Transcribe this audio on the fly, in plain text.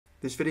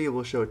This video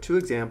will show two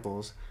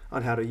examples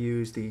on how to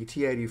use the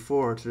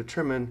TI-84 to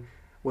determine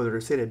whether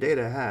a set of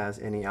data has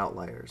any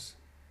outliers.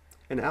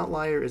 An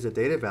outlier is a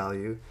data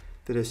value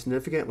that is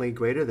significantly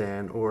greater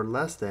than or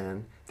less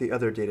than the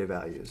other data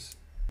values.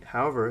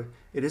 However,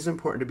 it is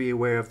important to be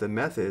aware of the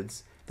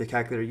methods the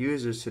calculator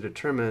uses to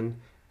determine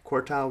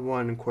quartile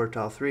 1 and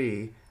quartile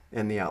 3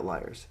 and the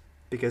outliers,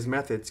 because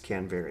methods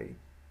can vary.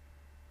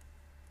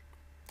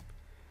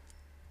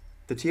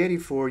 The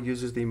TI-84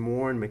 uses the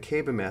Moore and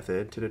McCabe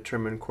method to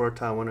determine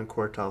quartile 1 and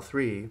quartile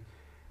 3,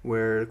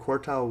 where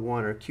quartile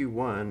 1 or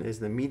Q1 is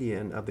the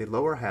median of the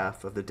lower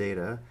half of the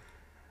data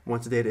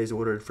once the data is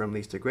ordered from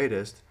least to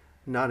greatest,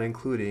 not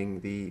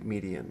including the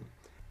median.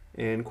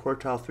 And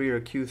quartile 3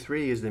 or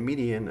Q3 is the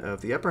median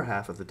of the upper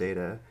half of the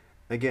data,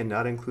 again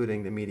not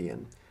including the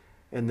median.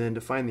 And then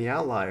to find the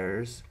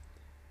outliers,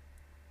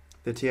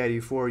 the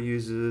TI-84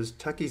 uses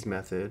Tukey's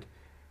method,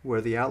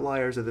 where the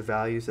outliers are the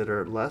values that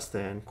are less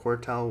than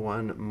quartile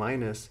 1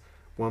 minus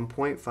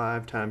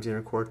 1.5 times the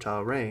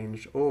interquartile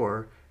range,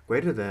 or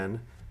greater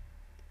than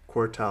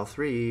quartile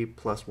 3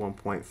 plus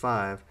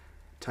 1.5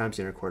 times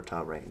the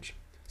interquartile range.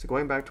 So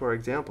going back to our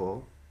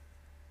example,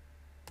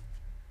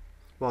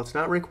 while it's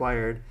not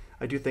required,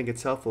 I do think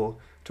it's helpful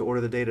to order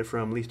the data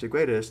from least to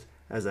greatest,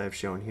 as I've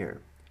shown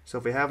here. So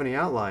if we have any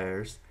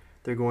outliers,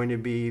 they're going to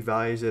be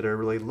values that are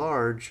really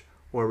large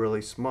or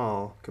really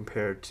small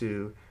compared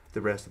to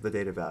the rest of the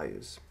data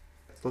values.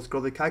 So let's go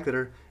to the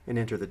calculator and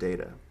enter the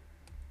data.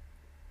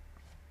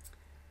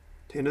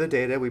 To enter the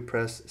data, we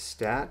press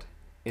Stat,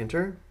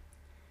 Enter.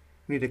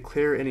 We need to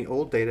clear any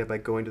old data by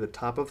going to the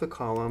top of the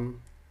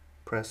column,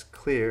 press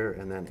Clear,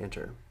 and then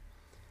Enter.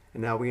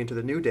 And now we enter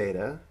the new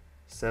data,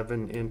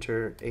 7,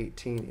 enter,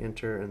 18,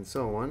 enter, and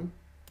so on.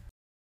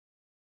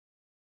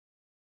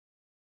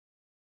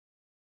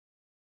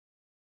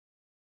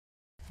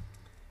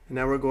 And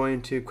now we're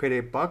going to create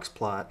a box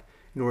plot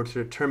in order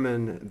to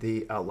determine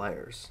the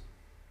outliers.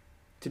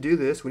 To do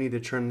this, we need to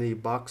turn the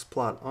box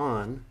plot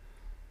on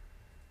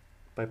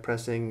by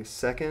pressing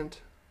second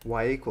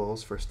y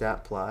equals for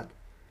stat plot.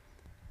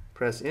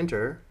 Press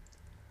Enter,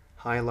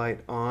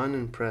 highlight on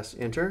and press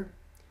Enter.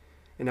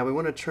 And now we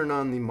want to turn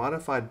on the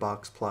modified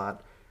box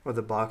plot, or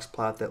the box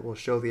plot that will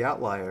show the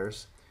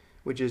outliers,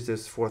 which is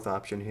this fourth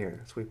option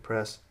here. So we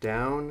press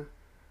down,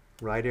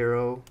 right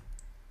arrow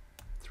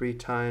 3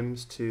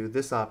 times to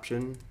this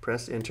option,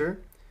 press Enter.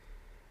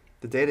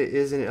 The data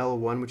is in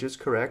L1, which is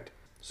correct.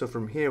 So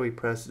from here we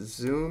press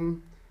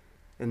Zoom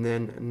and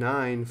then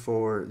 9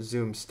 for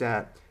Zoom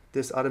Stat.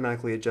 This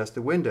automatically adjusts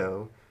the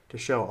window to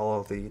show all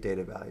of the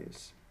data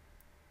values.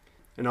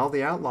 And all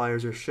the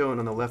outliers are shown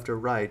on the left or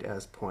right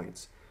as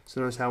points.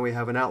 So notice how we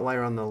have an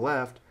outlier on the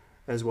left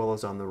as well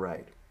as on the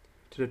right.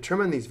 To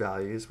determine these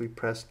values, we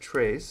press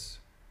Trace,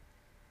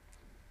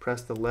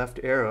 press the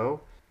left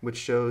arrow, which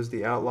shows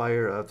the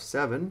outlier of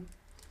 7.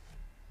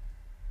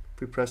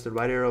 If we press the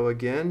right arrow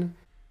again,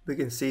 we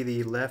can see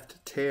the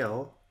left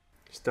tail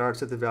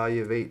starts at the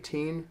value of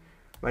 18.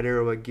 Right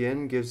arrow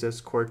again gives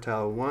us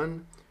quartile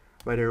 1.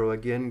 Right arrow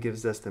again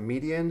gives us the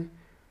median.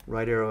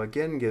 Right arrow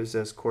again gives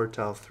us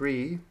quartile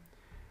 3.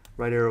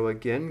 Right arrow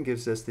again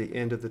gives us the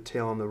end of the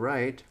tail on the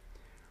right.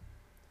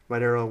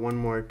 Right arrow one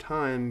more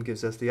time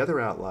gives us the other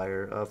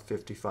outlier of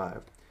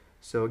 55.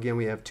 So again,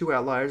 we have two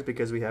outliers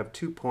because we have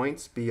 2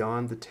 points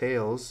beyond the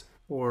tails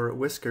or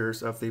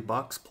whiskers of the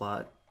box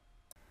plot.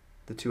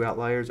 The two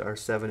outliers are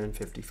 7 and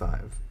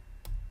 55.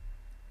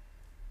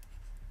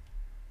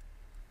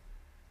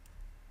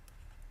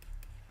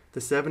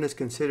 The 7 is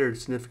considered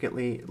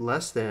significantly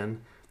less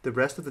than the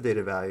rest of the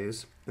data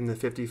values, and the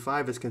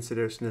 55 is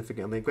considered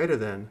significantly greater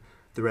than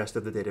the rest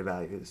of the data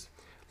values.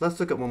 Let's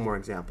look at one more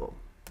example.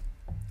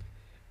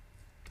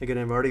 Again,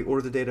 I've already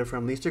ordered the data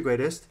from least to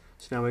greatest,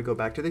 so now we go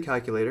back to the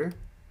calculator,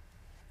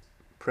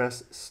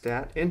 press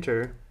Stat,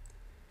 Enter,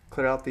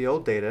 clear out the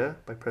old data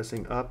by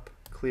pressing Up,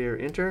 Clear,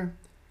 Enter,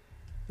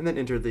 and then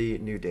enter the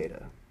new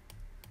data.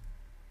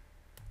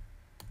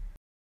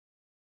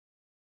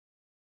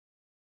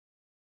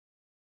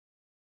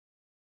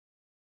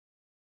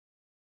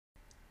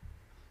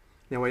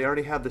 Now we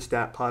already have the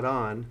stat plot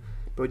on,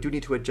 but we do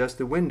need to adjust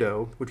the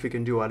window, which we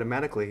can do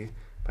automatically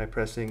by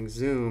pressing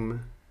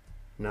Zoom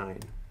 9.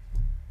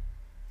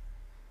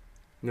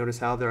 Notice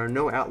how there are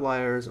no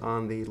outliers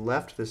on the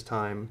left this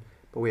time,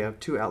 but we have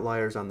 2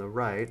 outliers on the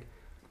right.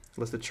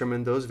 Let's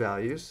determine those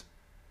values.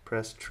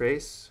 Press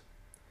Trace.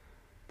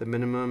 The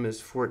minimum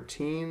is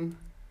 14,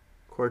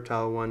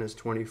 quartile 1 is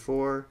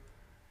 24,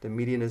 the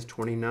median is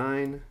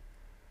 29,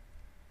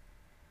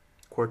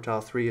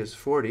 quartile 3 is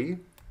 40.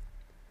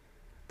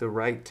 The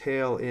right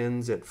tail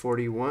ends at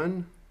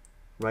 41.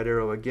 Right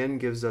arrow again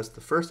gives us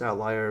the first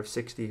outlier of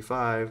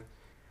 65.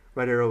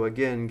 Right arrow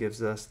again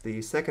gives us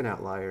the second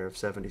outlier of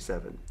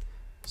 77.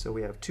 So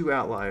we have 2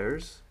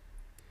 outliers,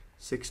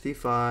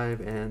 65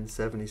 and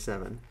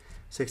 77.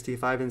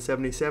 65 and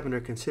 77 are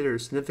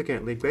considered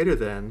significantly greater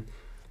than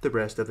the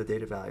rest of the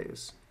data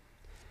values.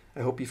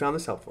 I hope you found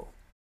this helpful.